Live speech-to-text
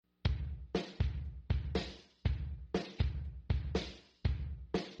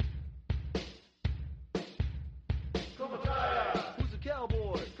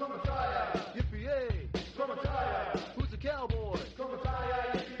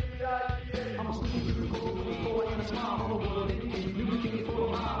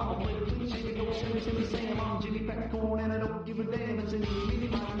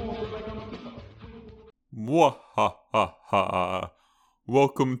Mwahaha.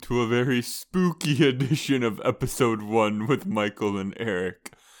 Welcome to a very spooky edition of episode 1 with Michael and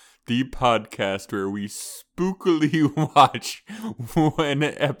Eric, the podcast where we spookily watch one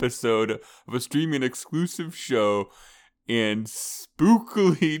episode of a streaming exclusive show and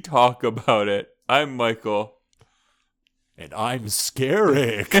spookily talk about it. I'm Michael. And I'm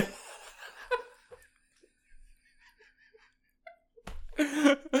Scarrick.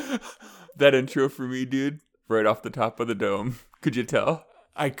 That intro for me, dude, right off the top of the dome. Could you tell?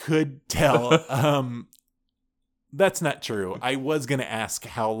 I could tell. That's not true. I was going to ask,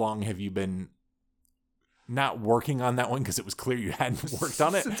 how long have you been not working on that one? Because it was clear you hadn't worked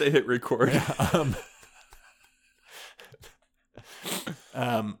on it. Since I hit record.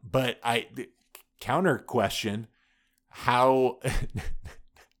 But counter question, how,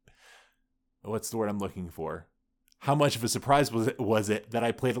 what's the word I'm looking for? How much of a surprise was it that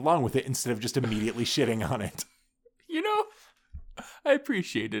I played along with it instead of just immediately shitting on it? You know, I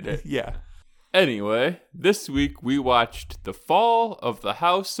appreciated it. Yeah. Anyway, this week we watched The Fall of the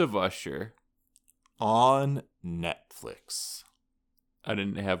House of Usher on Netflix. I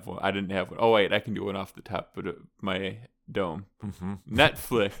didn't have one. Oh, wait, I can do one off the top of my dome. Mm-hmm.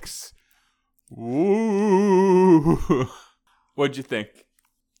 Netflix. Ooh. What'd you think?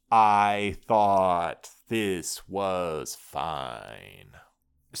 I thought this was fine.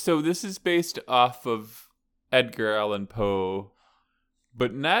 So this is based off of Edgar Allan Poe,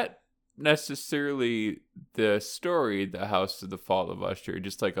 but not necessarily the story, The House of the Fall of Usher,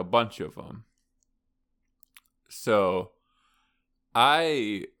 just like a bunch of them. So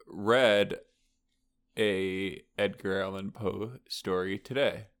I read a Edgar Allan Poe story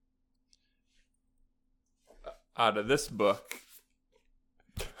today out of this book.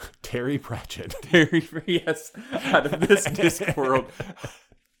 Terry Pratchett. Yes, out of this Discworld.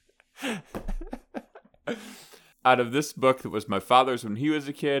 Out of this book that was my father's when he was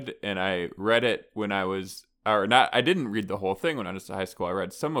a kid, and I read it when I was, or not, I didn't read the whole thing when I was in high school. I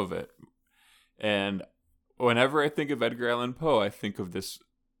read some of it. And whenever I think of Edgar Allan Poe, I think of this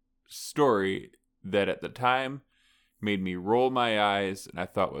story that at the time made me roll my eyes and I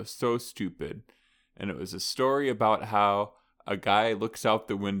thought was so stupid. And it was a story about how a guy looks out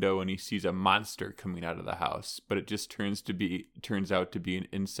the window and he sees a monster coming out of the house, but it just turns out to be an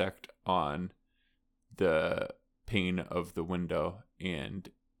insect on the pane of the window,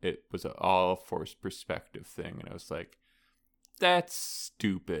 and it was an all forced perspective thing. And I was like, that's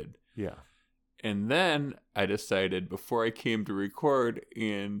stupid. Yeah. And then I decided before I came to record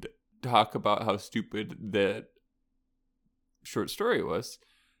and talk about how stupid that short story was,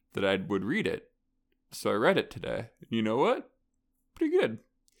 that I would read it. So I read it today. You know what? Pretty good.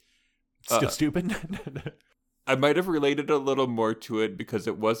 Still stupid? I might have related a little more to it because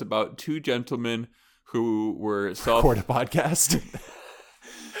it was about two gentlemen who were record a podcast.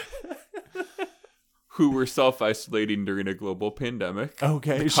 Who were self-isolating during a global pandemic.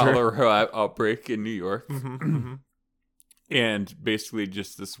 Okay, the cholera outbreak in New York. Mm-hmm, mm-hmm. And basically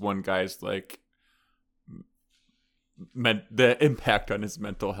just this one guy's like the impact on his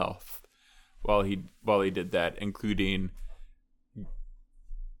mental health while he did that, including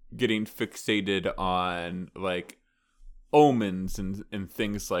getting fixated on like omens and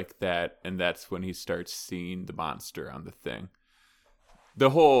things like that, and that's when he starts seeing the monster on the thing. The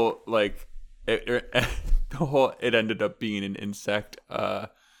whole like it ended up being an insect.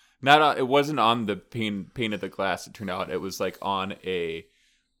 It wasn't on the pane of the glass. It turned out it was like on a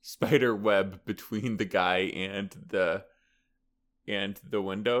spider web between the guy and the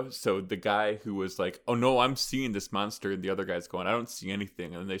window. So the guy who was like, oh no, I'm seeing this monster, and the other guy's going, I don't see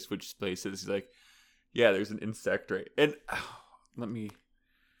anything. And then they switch places. He's like, yeah, there's an insect, right? And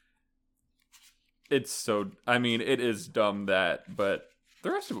it is dumb but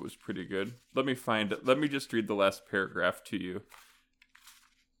the rest of it was pretty good. Let me find it. Let me just read the last paragraph to you.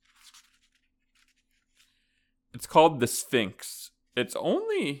 It's called The Sphinx. It's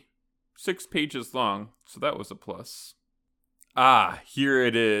only 6 pages long, so that was a plus. Ah, here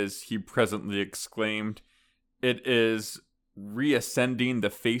it is, he presently exclaimed. It is reascending the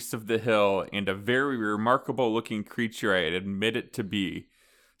face of the hill, and a very remarkable-looking creature I admit it to be.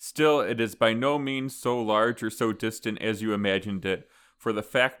 Still, it is by no means so large or so distant as you imagined it, for the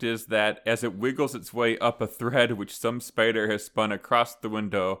fact is that, as it wiggles its way up a thread which some spider has spun across the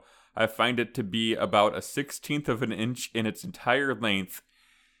window, I find it to be about 1/16 of an inch in its entire length,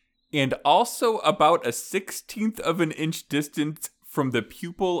 and also about 1/16 of an inch distant from the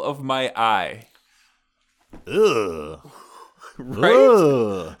pupil of my eye. Ugh. Right?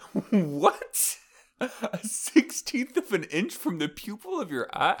 Ugh. What? A 16th of an inch from the pupil of your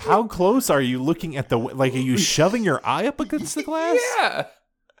eye? How close are you looking at the... Like, are you shoving your eye up against the glass? Yeah.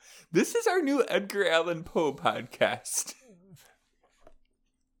 This is our new Edgar Allan Poe podcast.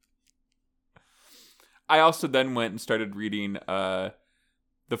 I also then went and started reading The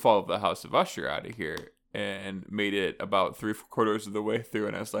Fall of the House of Usher out of here and made it about 3/4 of the way through.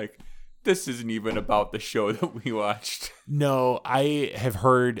 And I was like, this isn't even about the show that we watched. No, I have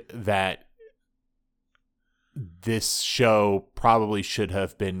heard that this show probably should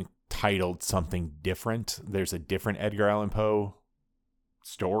have been titled something different. There's a different Edgar Allan Poe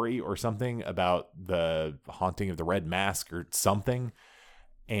story or something about the haunting of the Red Mask or something.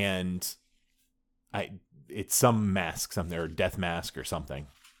 And it's some mask, something, or death mask or something.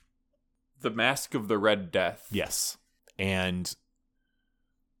 The Mask of the Red Death. Yes. And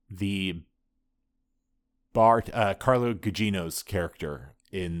the Carlo Gugino's character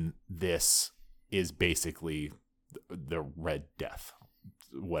in this is basically the Red Death.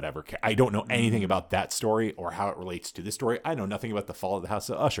 Whatever. I don't know anything about that story or how it relates to this story. I know nothing about the Fall of the House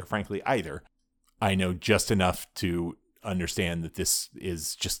of Usher, frankly, either. I know just enough to understand that this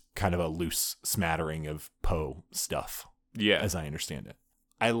is just kind of a loose smattering of Poe stuff. Yeah. As I understand it.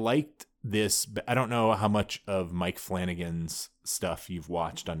 I liked this, but I don't know how much of Mike Flanagan's stuff you've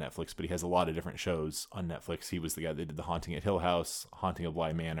watched on Netflix, but he has a lot of different shows on Netflix. He was the guy that did The Haunting at Hill House, Haunting of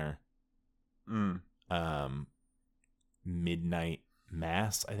Bly Manor, Midnight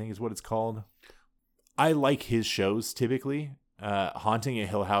Mass, I think is what it's called. I like his shows typically. Haunting at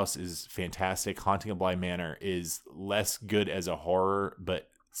Hill House is fantastic. Haunting of Bly Manor is less good as a horror, but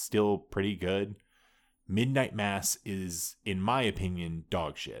still pretty good. Midnight Mass is, in my opinion,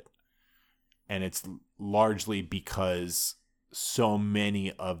 dog shit. And it's largely because so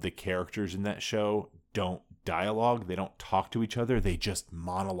many of the characters in that show don't dialogue. They don't talk to each other. They just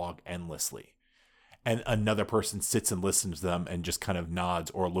monologue endlessly. And another person sits and listens to them and just kind of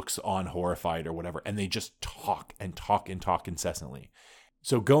nods or looks on horrified or whatever. And they just talk and talk and talk incessantly.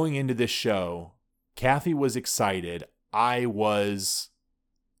 So going into this show, Kathy was excited. I was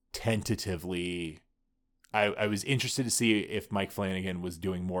tentatively... I was interested to see if Mike Flanagan was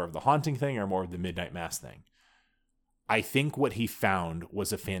doing more of the haunting thing or more of the Midnight Mass thing. I think what he found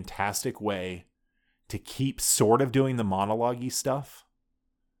was a fantastic way to keep sort of doing the monologue-y stuff,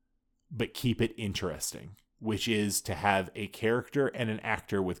 but keep it interesting, which is to have a character and an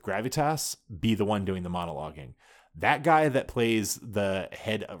actor with gravitas be the one doing the monologuing. That guy that plays the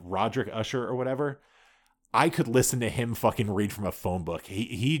head of Roderick Usher or whatever, I could listen to him fucking read from a phone book.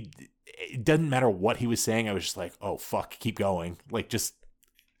 He it doesn't matter what he was saying. I was just like, oh, fuck, keep going. Like, just,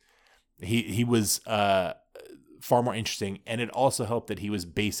 he was far more interesting. And it also helped that he was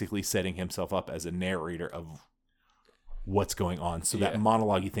basically setting himself up as a narrator of what's going on. So that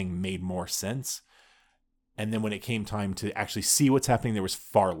monologue thing made more sense. And then when it came time to actually see what's happening, there was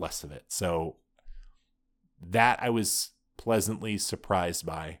far less of it. So that I was pleasantly surprised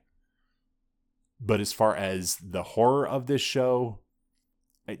by. But as far as the horror of this show,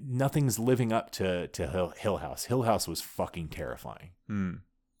 nothing's living up to Hill House. Hill House was fucking terrifying.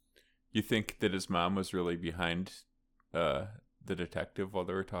 You think that his mom was really behind the detective while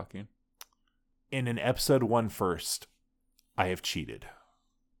they were talking? In an episode 1 first, I have cheated.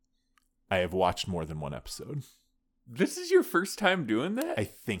 I have watched more than one episode. This is your first time doing that? I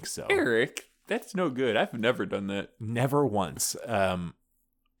think so. Eric, that's no good. I've never done that. Never once.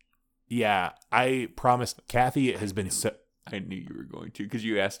 Yeah, I promised. Kathy has been so... I knew you were going to, because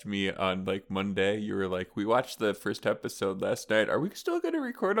you asked me on like Monday. You were like, "We watched the first episode last night. Are we still going to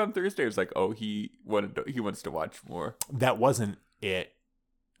record on Thursday?" I was like, "Oh, he wants to watch more." That wasn't it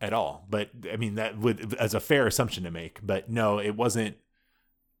at all. But I mean, that would as a fair assumption to make. But no, it wasn't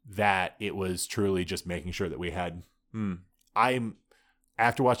that. It was truly just making sure that we had. I'm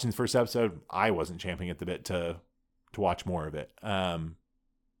after watching the first episode, I wasn't champing at the bit to watch more of it.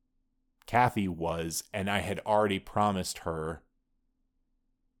 Kathy was, and I had already promised her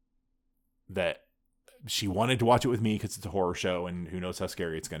that she wanted to watch it with me because it's a horror show and who knows how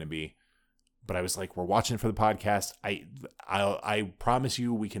scary it's going to be. But I was like, we're watching it for the podcast. I promise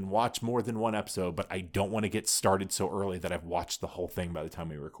you we can watch more than one episode, but I don't want to get started so early that I've watched the whole thing by the time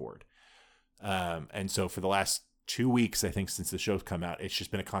we record. And so for the last 2 weeks, I think since the show's come out, it's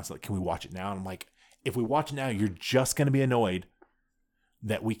just been a constant, like, can we watch it now? And I'm like, if we watch it now, you're just going to be annoyed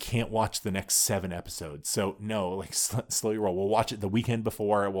that we can't watch the next 7 episodes. So no, like slowly roll. We'll watch it the weekend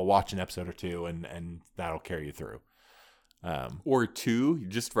before. We'll watch an episode or two, and that'll carry you through. Or 2,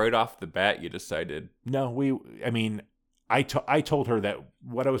 just right off the bat, you decided. No, I mean, I told her that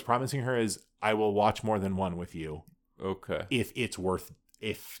what I was promising her is I will watch more than one with you. Okay.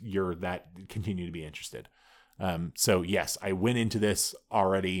 If you're that continue to be interested. So yes, I went into this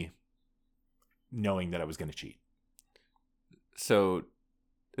already knowing that I was going to cheat. So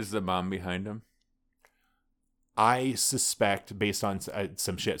is the mom behind him? I suspect, based on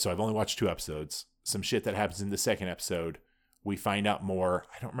some shit, so I've only watched 2 episodes, some shit that happens in the second episode, we find out more.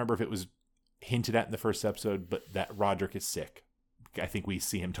 I don't remember if it was hinted at in the first episode, but that Roderick is sick. I think we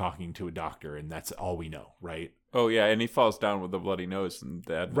see him talking to a doctor, and that's all we know, right? Oh, yeah, and he falls down with a bloody nose. And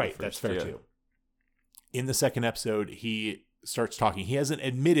right, that's fair, too. In the second episode, he starts talking. He hasn't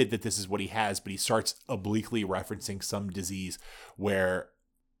admitted that this is what he has, but he starts obliquely referencing some disease where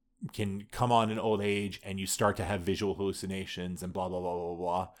can come on in old age and you start to have visual hallucinations and blah, blah, blah, blah,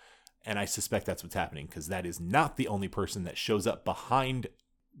 blah. And I suspect that's what's happening, because that is not the only person that shows up behind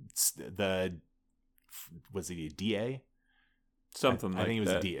was he a DA? Something I think it was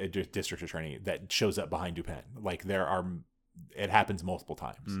that. a district attorney that shows up behind Dupin. Like it happens multiple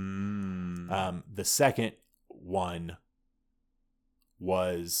times. The second one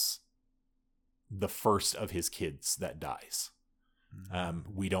was the first of his kids that dies.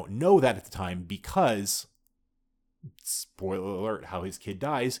 We don't know that at the time because, spoiler alert, how his kid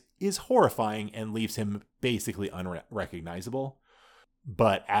dies is horrifying and leaves him basically unrecognizable.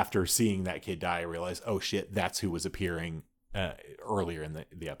 But after seeing that kid die, I realized, oh shit, that's who was appearing earlier in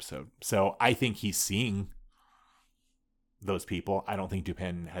the episode. So I think he's seeing those people. I don't think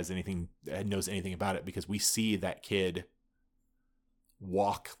Dupin knows anything about it, because we see that kid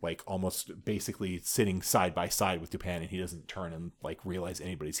walk like almost basically sitting side by side with Dupin, and he doesn't turn and like realize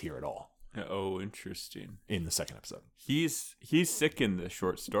anybody's here at all. Oh, interesting. In the second episode, he's sick in the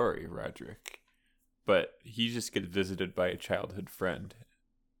short story, Roderick, but he just gets visited by a childhood friend.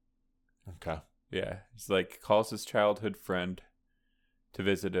 Okay. Yeah, he's like calls his childhood friend to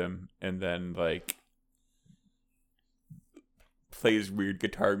visit him, and then like plays weird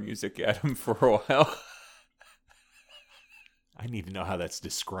guitar music at him for a while. I need to know how that's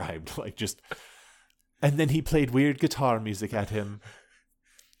described. Like just, and then he played weird guitar music at him.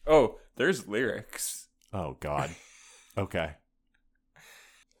 Oh, there's lyrics. Oh God. Okay.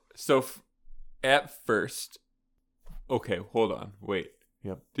 So at first, okay, hold on, wait.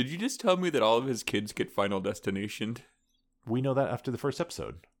 Yep. Did you just tell me that all of his kids get Final Destination? We know that after the first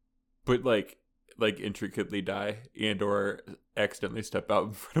episode. But like intricately die and or accidentally step out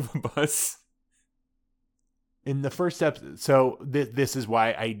in front of a bus? In the first episode, so this is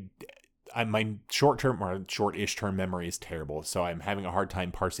why I my short-term or short-ish term memory is terrible. So I'm having a hard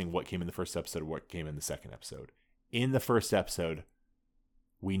time parsing what came in the first episode and what came in the second episode. In the first episode,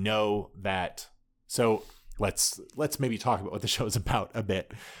 we know that. So let's maybe talk about what the show is about a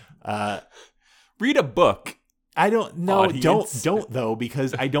bit. Read a book. I don't know. Audience. Don't though,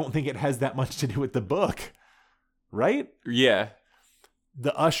 because I don't think it has that much to do with the book. Right? Yeah.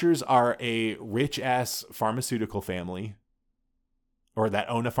 The Ushers are a rich-ass pharmaceutical family, or that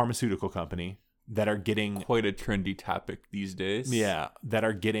own a pharmaceutical company, that are getting... Quite a trendy topic these days. Yeah, that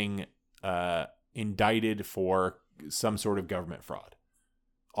are getting indicted for some sort of government fraud.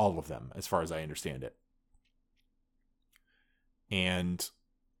 All of them, as far as I understand it. And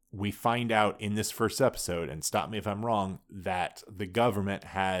we find out in this first episode, and stop me if I'm wrong, that the government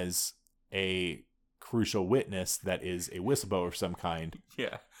has a crucial witness that is a whistleblower of some kind.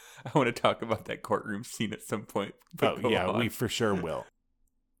 Yeah. I want to talk about that courtroom scene at some point. Oh, yeah, we for sure will.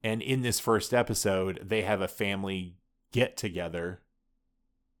 And in this first episode, they have a family get together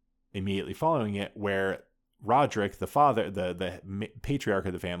immediately following it, where Roderick, the father, the patriarch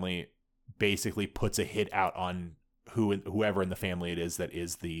of the family, basically puts a hit out on whoever in the family it is that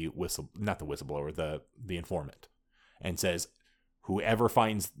is the not the whistleblower, the informant, and says, whoever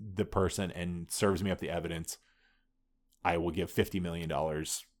finds the person and serves me up the evidence, I will give $50 million,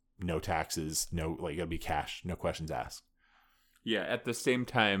 no taxes, it'll be cash, no questions asked. Yeah, at the same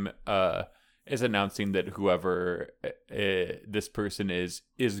time, is announcing that whoever this person is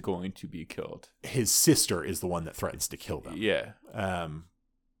going to be killed. His sister is the one that threatens to kill them. Yeah.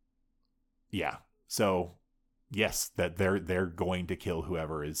 Yeah. So, yes, that they're going to kill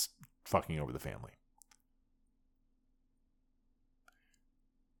whoever is fucking over the family.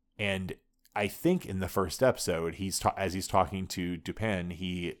 And I think in the first episode, as he's talking to Dupin,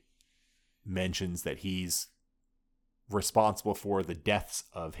 he mentions that he's responsible for the deaths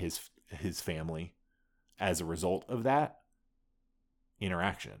of his family as a result of that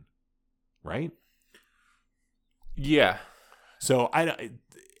interaction, right? Yeah. So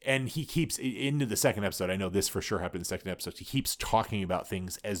and he keeps into the second episode. I know this for sure happened in the second episode. He keeps talking about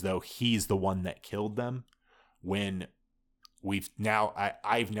things as though he's the one that killed them, when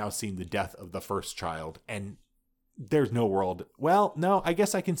I've now seen the death of the first child, and there's no world. Well, no, I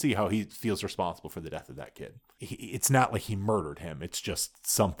guess I can see how he feels responsible for the death of that kid. It's not like he murdered him. It's just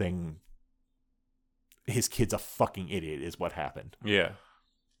something. His kid's a fucking idiot is what happened. Yeah.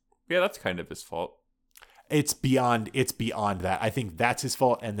 Yeah, that's kind of his fault. It's beyond that. I think that's his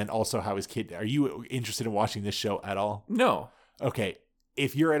fault. And then also how his kid, are you interested in watching this show at all? No. Okay.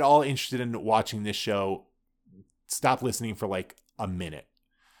 If you're at all interested in watching this show, stop listening for like a minute.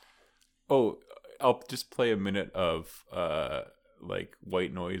 Oh, I'll just play a minute of like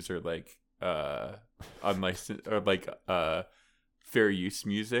white noise or like unlicensed or like fair use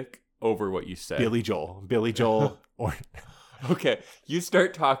music over what you said. Billy Joel or okay, you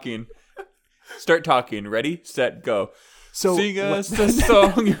start talking. Ready, set, go. So sing us a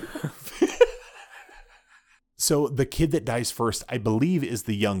song. So the kid that dies first, I believe, is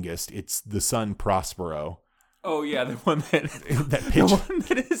the youngest. It's the son Prospero. Oh yeah, the one that pitch. The one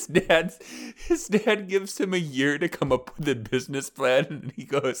that his dad gives him a year to come up with a business plan, and he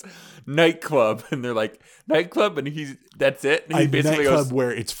goes nightclub, and they're like nightclub, and that's it. And he basically nightclub goes,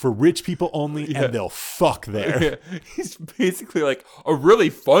 where it's for rich people only, and they'll fuck there. Yeah. He's basically like a really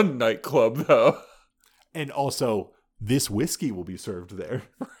fun nightclub though, and also this whiskey will be served there.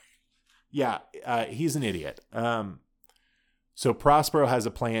 Yeah, he's an idiot. So Prospero has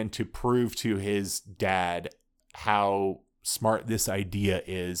a plan to prove to his dad how smart this idea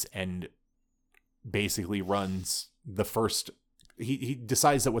is, and basically runs the first. He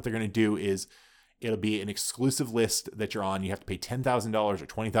decides that what they're going to do is it'll be an exclusive list that you're on. You have to pay $10,000 or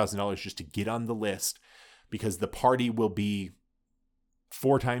 $20,000 just to get on the list, because the party will be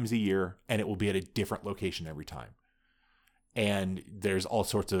 4 times a year and it will be at a different location every time. And there's all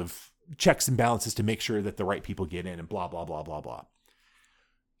sorts of checks and balances to make sure that the right people get in and blah, blah, blah, blah, blah.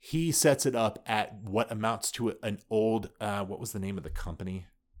 He sets it up at what amounts to an old, what was the name of the company?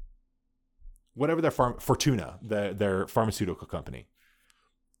 Whatever their Fortuna, their pharmaceutical company.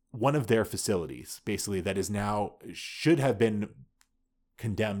 One of their facilities, basically, that is now, should have been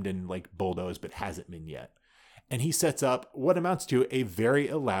condemned and like bulldozed, but hasn't been yet. And he sets up what amounts to a very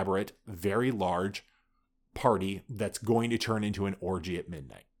elaborate, very large party that's going to turn into an orgy at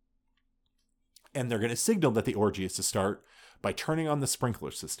midnight. And they're going to signal that the orgy is to start by turning on the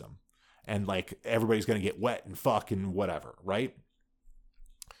sprinkler system. And like everybody's going to get wet and fuck and whatever, right?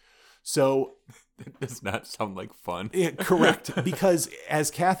 So that does not sound like fun. Correct. Because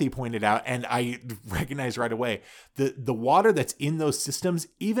as Kathy pointed out, and I recognize right away, the water that's in those systems,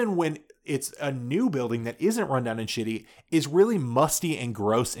 even when it's a new building that isn't run down and shitty, is really musty and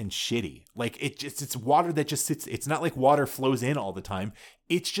gross and shitty. Like it's water that just sits. It's not like water flows in all the time.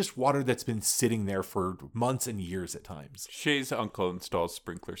 It's just water that's been sitting there for months and years at times. Shay's uncle installs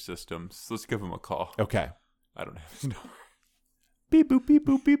sprinkler systems. Let's give him a call. Okay. I don't have his number. Beep boop beep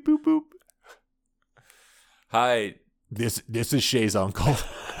boop beep boop boop. Hi. This is Shay's uncle.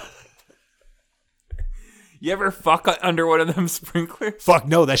 You ever fuck under one of them sprinklers? Fuck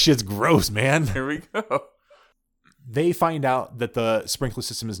no, that shit's gross, man. Here we go. They find out that the sprinkler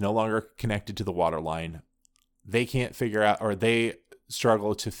system is no longer connected to the water line. They can't figure out, or they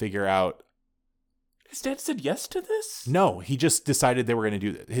struggle to figure out. His dad said yes to this? No, he just decided they were going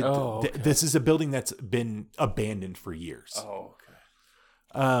to do this. Okay. This is a building that's been abandoned for years. Oh,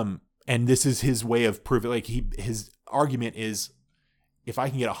 okay. And this is his way of proving, like his argument is, if I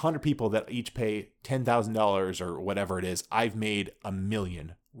can get 100 people that each pay $10,000 or whatever it is, I've made $1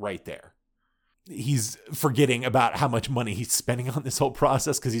 million right there. He's forgetting about how much money he's spending on this whole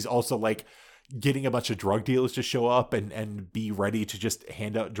process, because he's also like getting a bunch of drug dealers to show up and be ready to just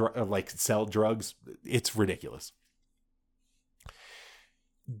hand out sell drugs. It's ridiculous.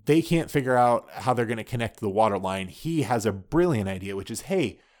 They can't figure out how they're going to connect the water line. He has a brilliant idea, which is,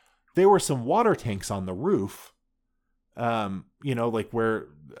 hey, there were some water tanks on the roof, like where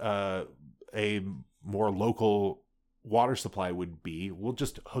a more local water supply would be. We'll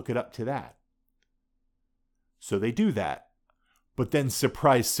just hook it up to that. So they do that. But then,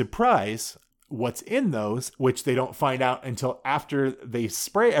 surprise, surprise, what's in those, which they don't find out until after they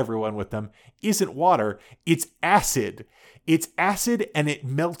spray everyone with them, isn't water. It's acid. It's acid, and it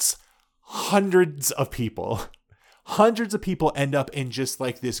melts hundreds of people. Hundreds of people end up in just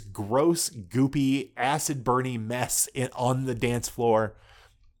like this gross, goopy, acid-burny mess on the dance floor.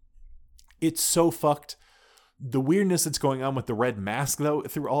 It's so fucked. The weirdness that's going on with the red mask, though,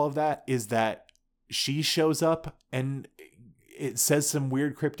 through all of that, is that she shows up and it says some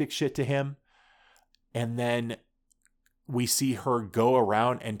weird cryptic shit to him. And then we see her go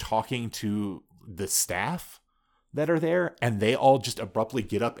around and talking to the staff that are there, and they all just abruptly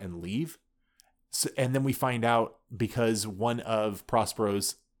get up and leave. So, and then we find out because one of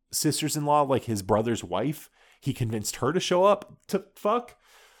Prospero's sisters-in-law, like his brother's wife, he convinced her to show up to fuck.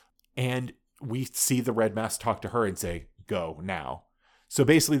 And we see the Red Mask talk to her and say, go now. So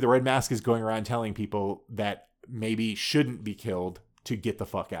basically the Red Mask is going around telling people that maybe shouldn't be killed to get the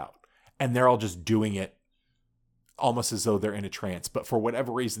fuck out. And they're all just doing it almost as though they're in a trance. But for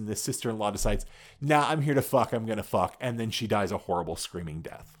whatever reason, this sister-in-law decides, nah, I'm here to fuck. I'm going to fuck. And then she dies a horrible screaming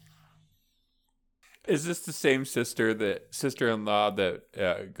death. Is this the same sister-in-law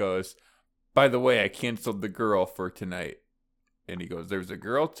that goes, by the way, I canceled the girl for tonight? And he goes, there's a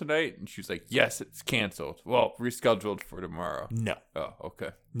girl tonight? And she's like, yes, it's canceled. Well, rescheduled for tomorrow. No. Oh,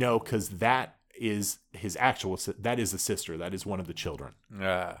 okay. No, because that is his actual, that is the sister. That is one of the children.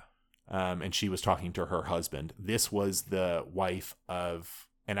 And she was talking to her husband. This was the wife of,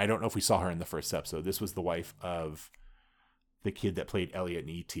 and I don't know if we saw her in the first episode. This was the wife of the kid that played Elliot in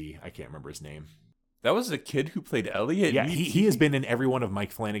E.T. I can't remember his name. That was the kid who played Elliot? Yeah, he has been in every one of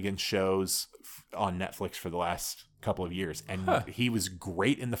Mike Flanagan's shows on Netflix for the last couple of years. And he was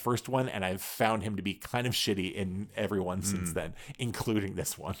great in the first one, and I've found him to be kind of shitty in every one since then, including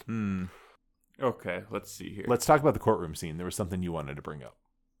this one. Okay, let's see here. Let's talk about the courtroom scene. There was something you wanted to bring up.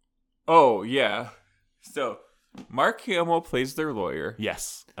 Oh, yeah. So, Mark Hamill plays their lawyer.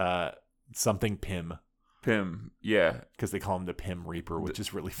 Yes. Something Pym. Pym, yeah. Because they call him the Pym Reaper, which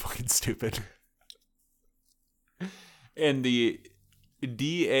is really fucking stupid. And the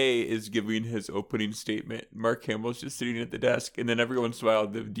DA is giving his opening statement. Mark Hamill's just sitting at the desk, and then every once in a while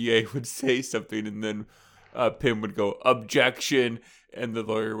the DA would say something, and then Pym would go, objection, and the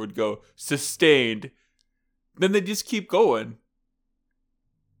lawyer would go, sustained. Then they just keep going.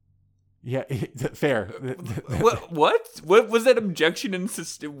 Yeah, fair. What was that objection and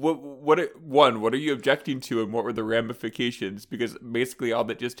what are you objecting to, and what were the ramifications? Because basically all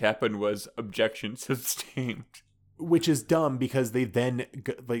that just happened was objection sustained. Which is dumb because they then,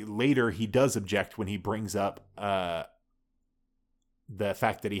 like, later he does object when he brings up the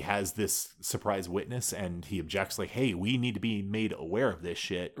fact that he has this surprise witness, and he objects like, hey, we need to be made aware of this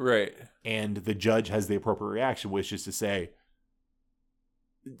shit. Right. And the judge has the appropriate reaction, which is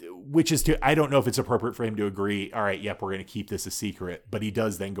I don't know if it's appropriate for him to agree, all right, yep, we're going to keep this a secret. But he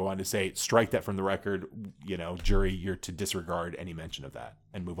does then go on to say, strike that from the record, jury, you're to disregard any mention of that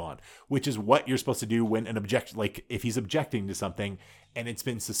and move on. Which is what you're supposed to do when an objection, like if he's objecting to something and it's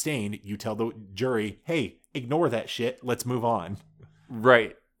been sustained, you tell the jury, hey, ignore that shit, let's move on.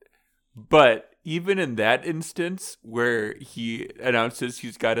 Right. But even in that instance where he announces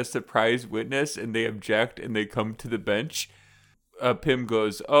he's got a surprise witness and they object and they come to the bench, Pym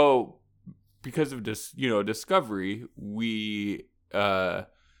goes, oh, because of discovery, we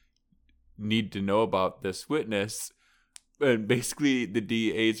need to know about this witness. And basically the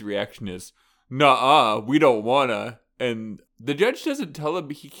DA's reaction is, nuh-uh, we don't wanna. And the judge doesn't tell him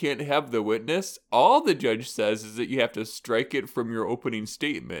he can't have the witness. All the judge says is that you have to strike it from your opening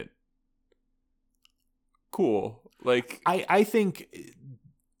statement. Cool. Like, I think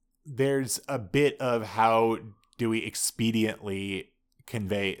there's a bit of how do we expediently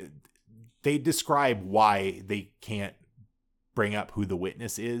convey. They describe why they can't bring up who the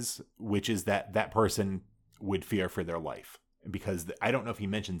witness is, which is that person would fear for their life. Because I don't know if he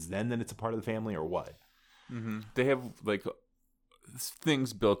mentions then that it's a part of the family or what. Mm-hmm. They have like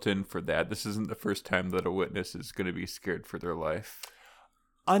things built in for that. This isn't the first time that a witness is going to be scared for their life.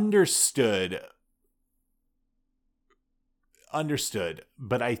 Understood,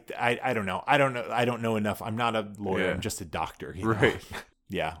 but I don't know. I don't know enough. I'm not a lawyer. Yeah. I'm just a doctor. Right.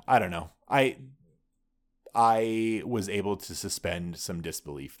 Yeah. I don't know. I was able to suspend some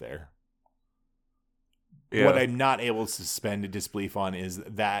disbelief there. Yeah. What I'm not able to suspend a disbelief on is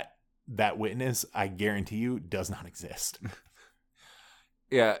that witness, I guarantee you, does not exist.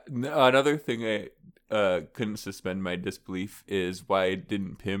 Yeah. Another thing I couldn't suspend my disbelief is why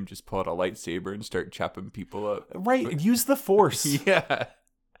didn't Pym just pull out a lightsaber and start chopping people up? Right. Use the Force. Yeah.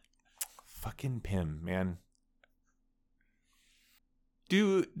 Fucking Pym, man.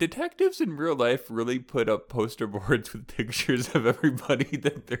 Do detectives in real life really put up poster boards with pictures of everybody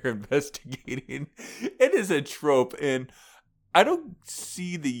that they're investigating? It is a trope, and I don't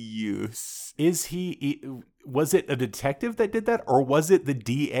see the use. Was it a detective that did that, or was it the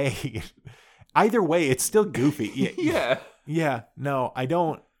DA? Either way, it's still goofy. Yeah. Yeah. No, I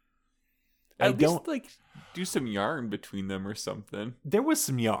don't. At least, like, do some yarn between them or something. There was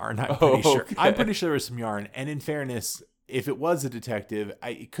some yarn, I'm pretty sure. Okay. I'm pretty sure there was some yarn. And in fairness, if it was a detective,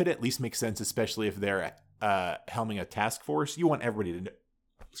 it could at least make sense, especially if they're helming a task force. You want everybody to know.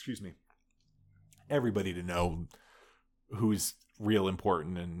 Excuse me. Everybody to know who's real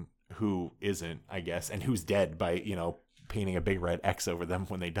important and who isn't, I guess, and who's dead by, painting a big red X over them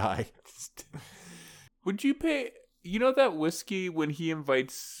when they die. Would you pay, that whiskey when he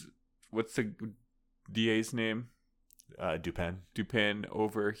invites, what's the DA's name? Dupin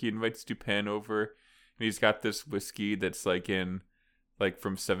over. He invites Dupin over, and he's got this whiskey that's like from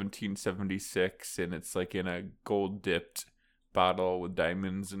 1776, and it's like in a gold dipped bottle with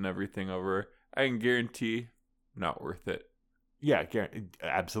diamonds and everything over. I can guarantee, not worth it. Yeah,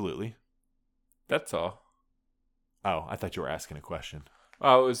 absolutely. That's all. Oh, I thought you were asking a question.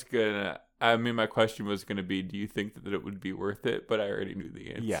 My question was gonna be, do you think that it would be worth it? But I already knew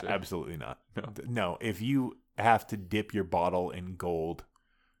the answer. Yeah, absolutely not. No. If you have to dip your bottle in gold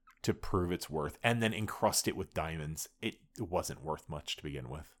to prove its worth and then encrust it with diamonds, it wasn't worth much to begin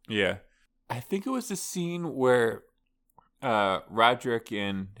with. Yeah. I think it was the scene where Roderick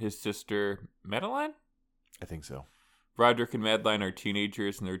and his sister Madeline? I think so. Roderick and Madeline are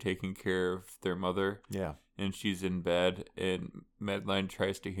teenagers and they're taking care of their mother. Yeah. And she's in bed and Madeline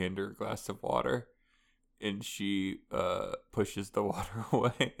tries to hand her a glass of water and she pushes the water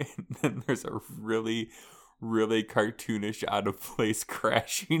away. And then there's a really, really cartoonish, out of place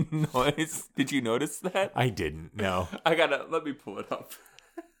crashing noise. Did you notice that? I didn't. No. Let me pull it up.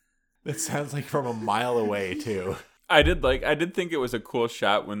 That sounds like from a mile away too. I did think it was a cool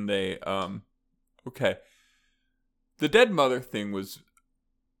shot when they okay. The dead mother thing was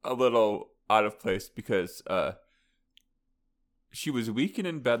a little out of place because she was weak and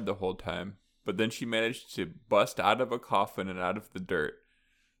in bed the whole time, but then she managed to bust out of a coffin and out of the dirt.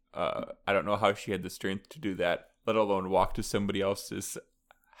 I don't know how she had the strength to do that, let alone walk to somebody else's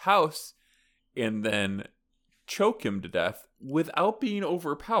house and then choke him to death without being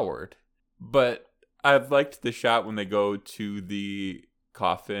overpowered. But I've liked the shot when they go to the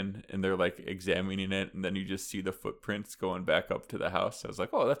coffin and they're like examining it, and then you just see the footprints going back up to the house. I was like,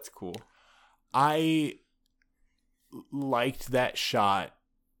 oh, that's cool. I liked that shot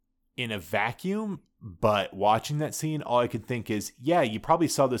in a vacuum, but watching that scene, all I could think is, yeah, you probably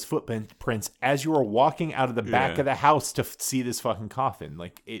saw those footprints as you were walking out of the back of the house to see this fucking coffin.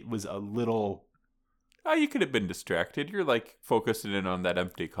 Like, it was a little... Oh, you could have been distracted. You're like focusing in on that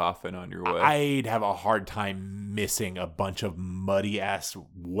empty coffin on your way. I'd have a hard time missing a bunch of muddy ass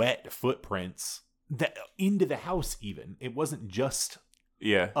wet footprints that into the house. Even it wasn't just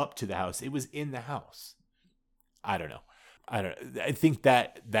up to the house; it was in the house. I don't know. I think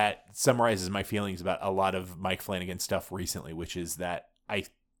that summarizes my feelings about a lot of Mike Flanagan stuff recently, which is that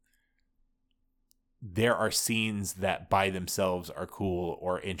there are scenes that by themselves are cool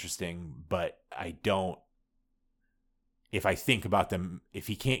or interesting, but if I think about them, if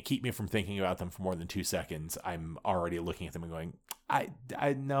he can't keep me from thinking about them for more than 2 seconds, I'm already looking at them and going,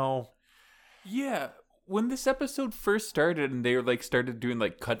 I know. Yeah. When this episode first started and they were started doing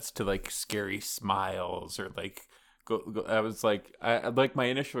cuts to scary smiles or go, I was my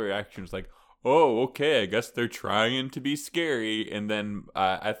initial reaction was oh, okay, I guess they're trying to be scary. And then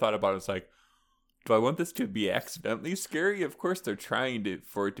I thought about it, it's do I want this to be accidentally scary? Of course they're trying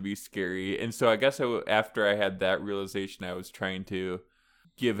for it to be scary. And so I guess after I had that realization, I was trying to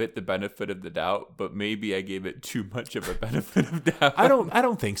give it the benefit of the doubt, but maybe I gave it too much of a benefit of doubt. I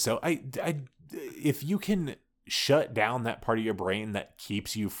don't think so. If you can shut down that part of your brain that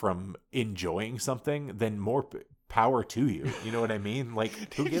keeps you from enjoying something, then more power to you. You know what I mean?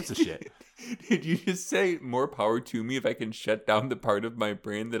 Who gives a shit? Did you just say more power to me if I can shut down the part of my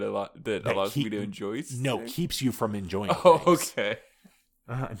brain that allows me to enjoy things? No, keeps you from enjoying things. Okay.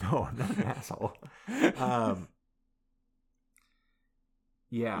 No, I'm not an asshole.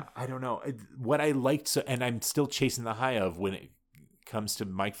 Yeah, I don't know. What I liked, and I'm still chasing the high of when it comes to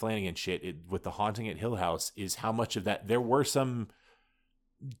Mike Flanagan shit with The Haunting at Hill House, is how much of that, there were some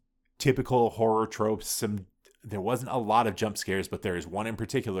typical horror tropes, there wasn't a lot of jump scares, but there is one in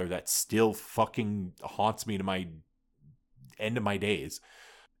particular that still fucking haunts me to my end of my days,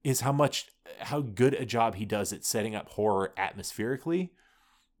 is how good a job he does at setting up horror atmospherically.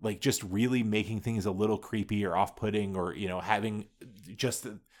 Just really making things a little creepy or off-putting, or, having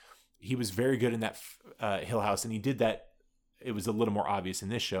he was very good in that Hill House, and he did that. It was a little more obvious in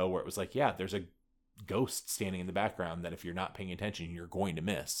this show where it was there's a ghost standing in the background that if you're not paying attention, you're going to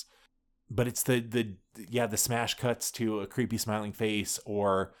miss. But it's the smash cuts to a creepy smiling face,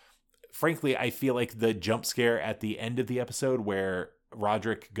 or frankly, I feel like the jump scare at the end of the episode where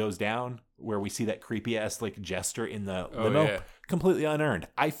Roderick goes down, where we see that creepy ass jester in the limo, completely unearned.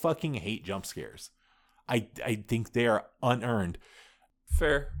 I fucking hate jump scares. I think they are unearned.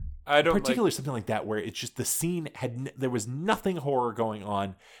 Fair. I don't particularly something like that where it's just the scene there was nothing horror going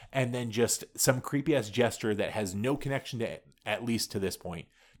on, and then just some creepy ass jester that has no connection to, at least to this point,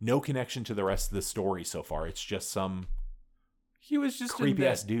 No connection to the rest of the story so far. It's just some He was just creepy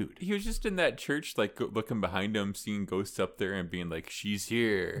ass dude. He was just in that church, like looking behind him, seeing ghosts up there, and being like, "She's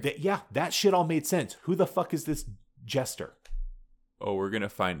here." That shit all made sense. Who the fuck is this jester? Oh, we're gonna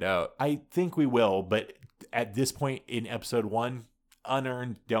find out. I think we will, but at this point in episode 1,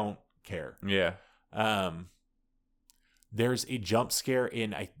 unearned, don't care. Yeah. There's a jump scare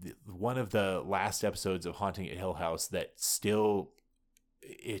in one of the last episodes of Haunting at Hill House that still,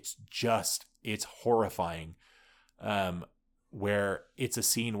 it's horrifying. Where it's a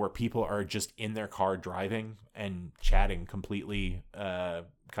scene where people are just in their car driving and chatting completely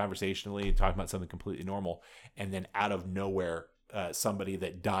conversationally, talking about something completely normal, and then out of nowhere, somebody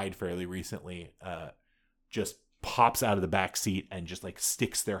that died fairly recently just pops out of the back seat and just like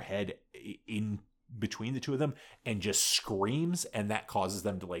sticks their head in between the two of them and just screams, and that causes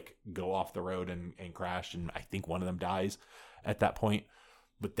them to like go off the road and crash, and I think one of them dies at that point.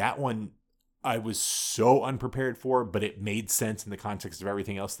 But that one I was so unprepared for, but it made sense in the context of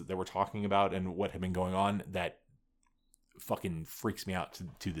everything else that they were talking about and what had been going on. That fucking freaks me out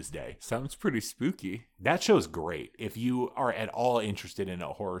to this day. Sounds pretty spooky. That show's great. If you are at all interested in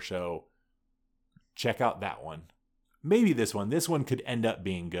a horror show, check out that one. Maybe this one. This one could end up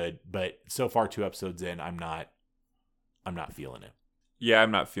being good, but so far 2 episodes in, I'm not feeling it. Yeah, I'm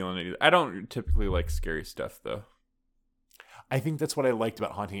not feeling it either. I don't typically like scary stuff though. I think that's what I liked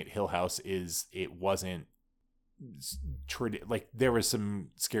about Haunting at Hill House is it wasn't like there was some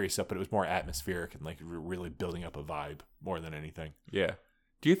scary stuff, but it was more atmospheric and like really building up a vibe more than anything. Yeah.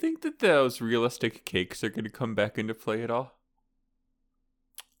 Do you think that those realistic cakes are going to come back into play at all?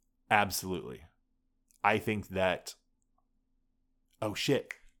 Absolutely. I think that. Oh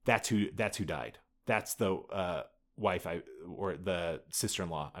shit! That's who died. That's the wife or the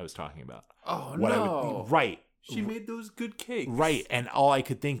sister-in-law I was talking about. Oh no! Right. She made those good cakes. Right. And all I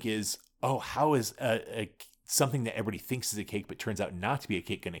could think is, oh, how is something that everybody thinks is a cake but turns out not to be a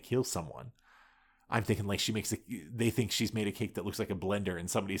cake going to kill someone? I'm thinking like they think she's made a cake that looks like a blender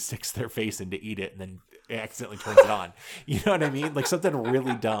and somebody sticks their face in to eat it and then accidentally turns it on. You know what I mean? Like something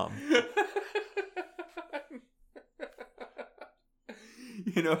really dumb.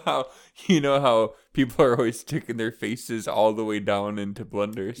 You know how people are always sticking their faces all the way down into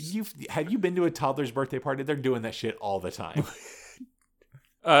blenders. Have you been to a toddler's birthday party? They're doing that shit all the time.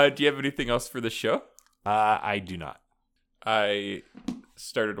 Do you have anything else for the show? I do not. I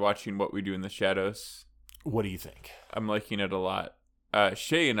started watching What We Do in the Shadows. What do you think? I'm liking it a lot.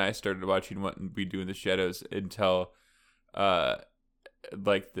 Shay and I started watching What We Do in the Shadows until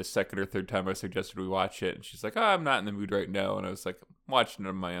like the second or third time I suggested we watch it, and she's like, "Oh, I'm not in the mood right now," and I was like, I'm watching it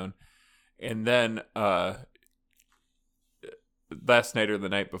on my own. And then last night or the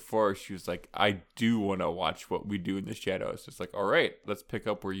night before, she was like, "I do want to watch What We Do in the Shadows." It's like, all right, let's pick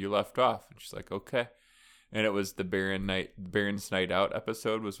up where you left off. And she's like, okay. And it was the Baron's Night Out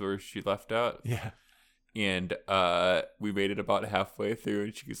episode was where she left out. Yeah. And we made it about halfway through,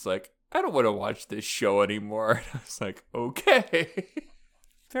 and she's like, I don't want to watch this show anymore. And I was like, okay.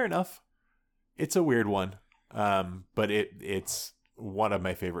 Fair enough. It's a weird one. But it's one of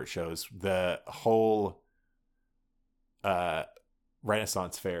my favorite shows. The whole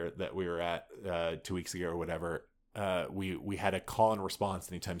Renaissance fair that we were at 2 weeks ago or whatever, we had a call and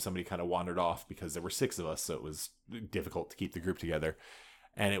response anytime somebody kind of wandered off because there were 6 of us, so it was difficult to keep the group together.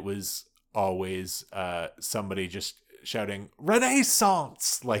 And it was always somebody just shouting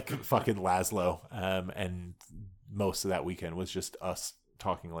Renaissance like fucking Laszlo. And most of that weekend was just us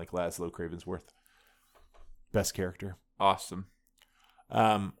talking like Laszlo Cravensworth. Best character. Awesome.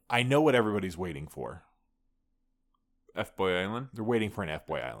 I know what everybody's waiting for. F-Boy Island? They're waiting for an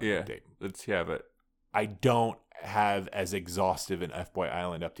F-Boy Island update. Let's have it. I don't have as exhaustive an F-Boy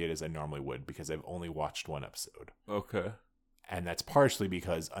Island update as I normally would because I've only watched 1 episode. Okay. And that's partially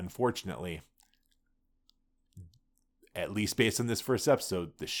because, unfortunately, at least based on this first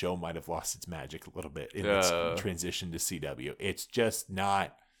episode, the show might have lost its magic a little bit in its transition to CW. It's just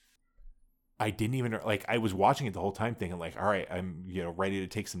not... I didn't even... Like, I was watching it the whole time thinking, like, all right, I'm, ready to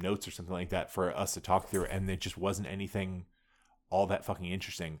take some notes or something like that for us to talk through, and it just wasn't anything all that fucking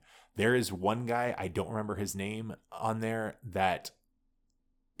interesting. There is one guy, I don't remember his name, on there that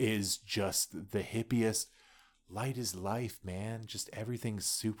is just the hippiest. Light is life, man. Just everything's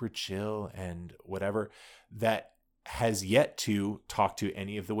super chill and whatever. That has yet to talk to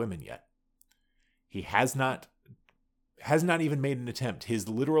any of the women yet. He has not even made an attempt. His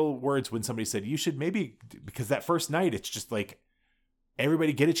literal words when somebody said, you should maybe, because that first night, it's just like,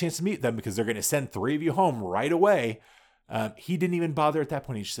 everybody get a chance to meet them because they're going to send 3 of you home right away. He didn't even bother at that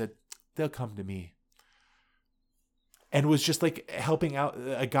point. He just said, they'll come to me. and was just like helping out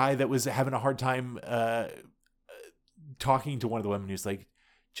a guy that was having a hard time talking to one of the women. Who's like,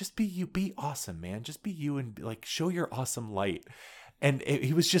 just be you, be awesome, man. Just be you and like show your awesome light. And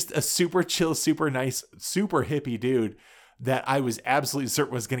he was just a super chill, super nice, super hippie dude that I was absolutely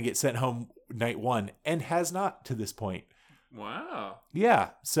certain was going to get sent home night one and has not to this point. Wow. Yeah.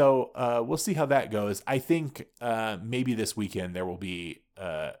 So we'll see how that goes. I think maybe this weekend there will be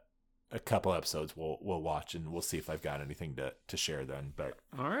a couple episodes we'll watch, and we'll see if I've got anything to share then. But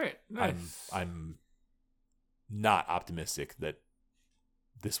all right, nice. I'm not optimistic that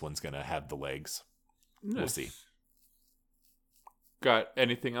this one's gonna have the legs. Nice. We'll see. Got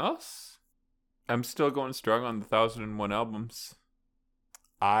anything else? I'm still going strong on the 1001 albums.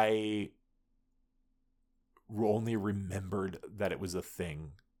 I only remembered that it was a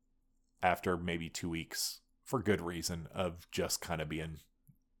thing after maybe 2 weeks, for good reason, of just kind of being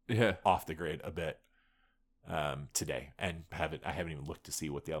off the grid a bit today, and I haven't even looked to see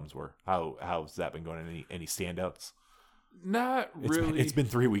what the albums were. How's that been going? Any standouts? Not really. It's been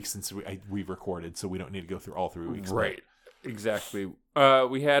 3 weeks since we've recorded, so we don't need to go through all 3 weeks. Right. Exactly.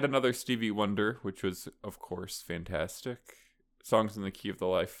 We had another Stevie Wonder, which was, of course, fantastic. Songs in the Key of the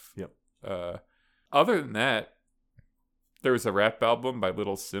Life. Yep. Other than that, there was a rap album by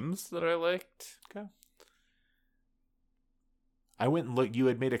Little Sims that I liked. Okay. I went and looked. You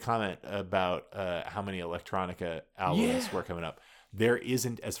had made a comment about how many electronica albums were coming up. There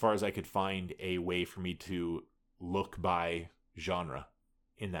isn't, as far as I could find, a way for me to look by genre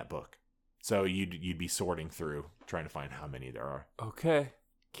in that book. So you'd be sorting through, trying to find how many there are. Okay.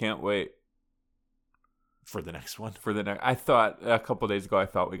 Can't wait. For the next one? I thought, a couple days ago, I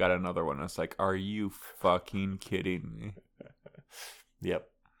thought we got another one. I was like, are you fucking kidding me? Yep.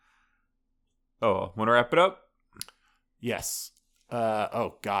 Oh, want to wrap it up? Yes.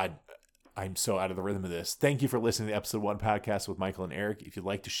 Oh, God. I'm so out of the rhythm of this. Thank you for listening to the Episode 1 podcast with Michael and Eric. If you'd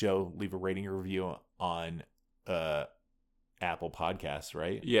like the show, leave a rating or review on Apple Podcasts,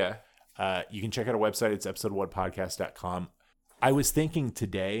 right? Yeah. You can check out our website. It's episode1podcast.com. I was thinking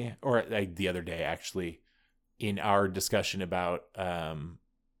today, or like the other day, actually, in our discussion about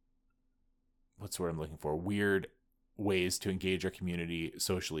what's the word I'm looking for? Weird ways to engage our community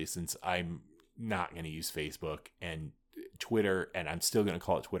socially, since I'm not going to use Facebook and Twitter, and I'm still going to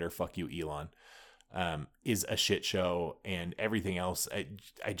call it Twitter. Fuck you, Elon. Is a shit show, and everything else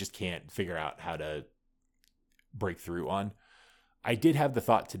I just can't figure out how to break through on. I did have the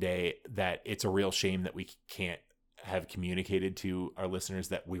thought today that it's a real shame that we can't have communicated to our listeners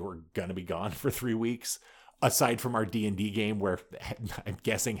that we were going to be gone for 3 weeks, aside from our D&D game, where I'm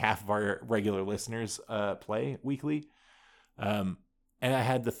guessing half of our regular listeners play weekly. And I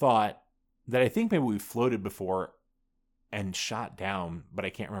had the thought that I think maybe we floated before and shot down, but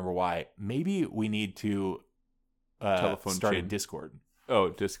I can't remember why. Maybe we need to start a Discord. Oh,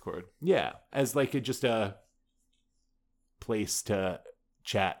 Discord. Yeah, as like just a place to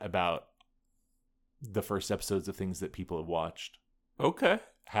chat about the first episodes of things that people have watched. Okay.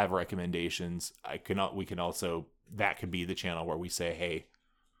 Have recommendations. We can also, that could be the channel where we say, hey,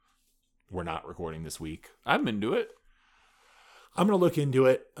 we're not recording this week. I'm into it. I'm going to look into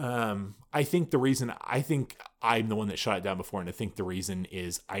it. I think I'm the one that shot it down before, and I think the reason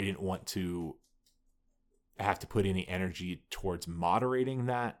is I didn't want to have to put any energy towards moderating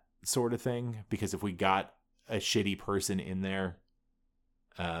that sort of thing, because if we got a shitty person in there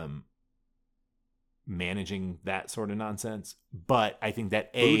managing that sort of nonsense. But I think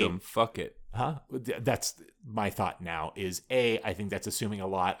that fuck it. Huh? That's my thought now is I think that's assuming a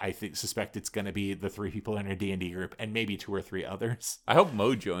lot. I suspect it's going to be the 3 people in our D&D group and maybe 2 or 3 others. I hope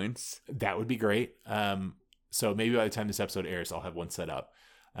Mo joins. That would be great. So maybe by the time this episode airs, I'll have one set up.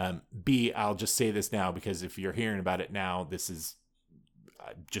 B, I'll just say this now, because if you're hearing about it now, I'm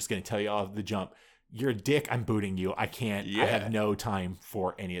just going to tell you off the jump. You're a dick. I'm booting you. I can't. Yeah. I have no time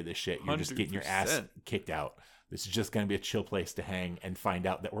for any of this shit. You're 100%. Just getting your ass kicked out. This is just going to be a chill place to hang and find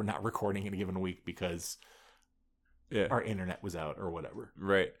out that we're not recording in a given week because our internet was out or whatever.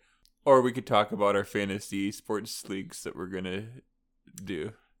 Right. Or we could talk about our fantasy sports leagues that we're going to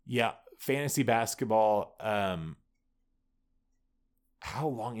do. Yeah. Fantasy basketball. How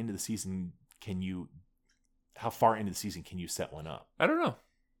long into the season how far into the season can you set one up? I don't know.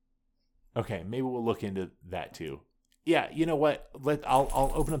 Okay, maybe we'll look into that too. Yeah, you know what?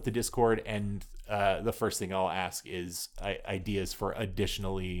 I'll open up the Discord, and the first thing I'll ask is ideas for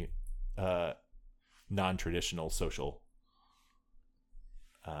additionally non-traditional social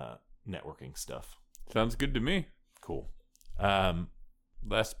networking stuff. Sounds good to me. Cool.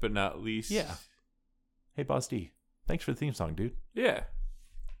 Last but not least, yeah. Hey, Boss D, thanks for the theme song, dude. Yeah.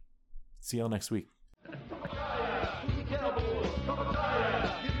 See y'all next week. unforgettable.